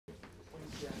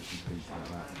Please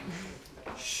like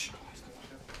that. Shh.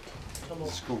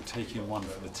 It's called taking one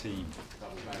for the team.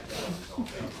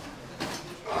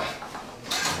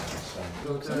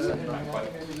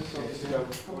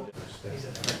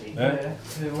 Yeah,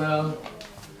 well,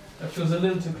 if she was a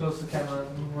little too close to the camera,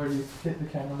 where you hit the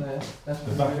camera there. That's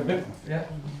The back a bit? Yeah.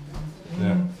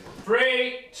 Yeah.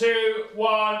 3, 2,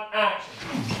 1,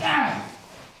 action!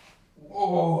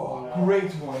 Oh,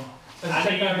 great one.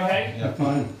 Andy, you okay? Yeah,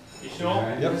 fine. You sure?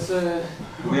 Yep. Let's,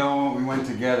 We went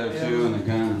together too, and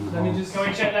again. let me just. Can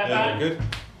we check that back? Good?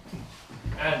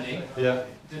 Andy, Yeah.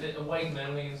 did it awake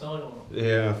memory inside or not?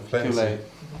 Yeah, plenty. Too late.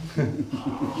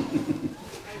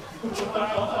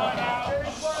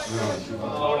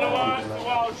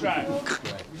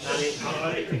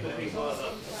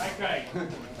 Okay.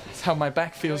 That's how my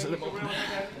back feels at the moment.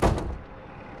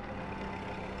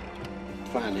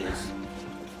 Plan is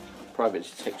private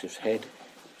detective's head.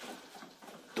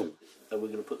 And we're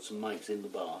going to put some mics in the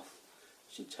bath.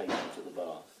 She takes them to the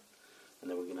bath, and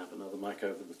then we're going to have another mic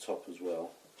over the top as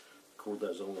well. Record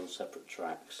those all on separate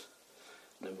tracks,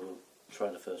 and then we'll try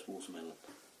the first watermelon.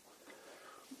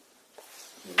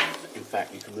 In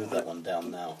fact, you can move that one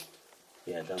down now.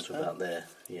 Yeah, down to about there.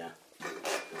 Yeah.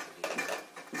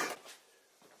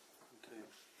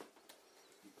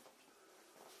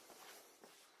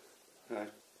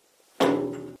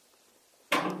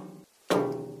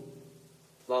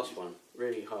 Last one,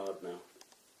 really hard now.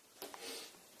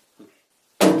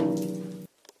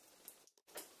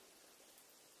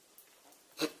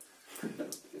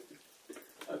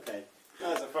 Okay.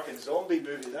 That's a fucking zombie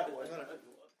movie, that one, isn't it?